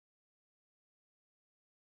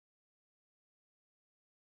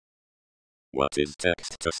What is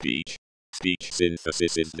text-to-speech? Speech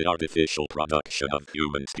synthesis is the artificial production of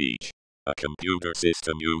human speech. A computer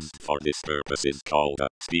system used for this purpose is called a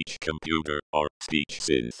speech computer or speech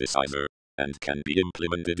synthesizer, and can be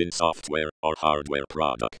implemented in software or hardware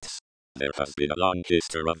products. There has been a long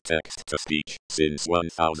history of text-to-speech since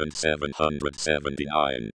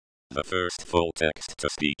 1779. The first full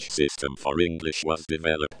text-to-speech system for English was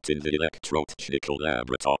developed in the Electrotechnical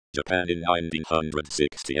Laboratory, Japan in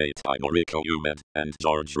 1968 by Noriko, Umeda, and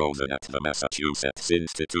George Rosen at the Massachusetts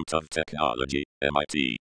Institute of Technology,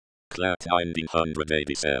 M.I.T. Klatt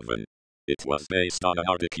 1987. It was based on an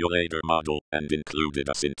articulator model and included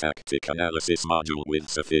a syntactic analysis module with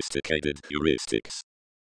sophisticated heuristics.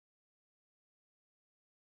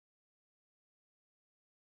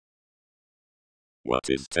 What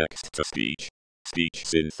is text-to-speech? Speech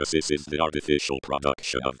synthesis is the artificial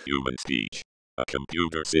production of human speech. A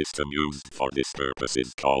computer system used for this purpose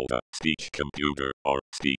is called a speech computer or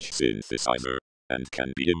speech synthesizer, and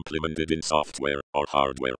can be implemented in software or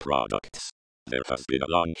hardware products. There has been a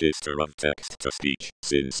long history of text-to-speech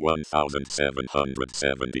since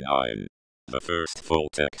 1779. The first full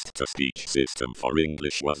text-to-speech system for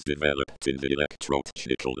English was developed in the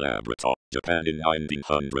Electrotechnical Laboratory, Japan in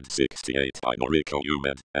 1968 by Noriko,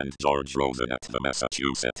 Umeda, and George Rosen at the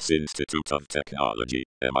Massachusetts Institute of Technology,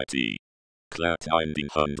 M.I.T. Klatt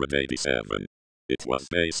 1987. It was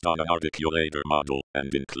based on an articulator model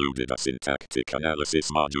and included a syntactic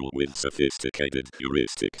analysis module with sophisticated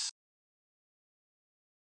heuristics.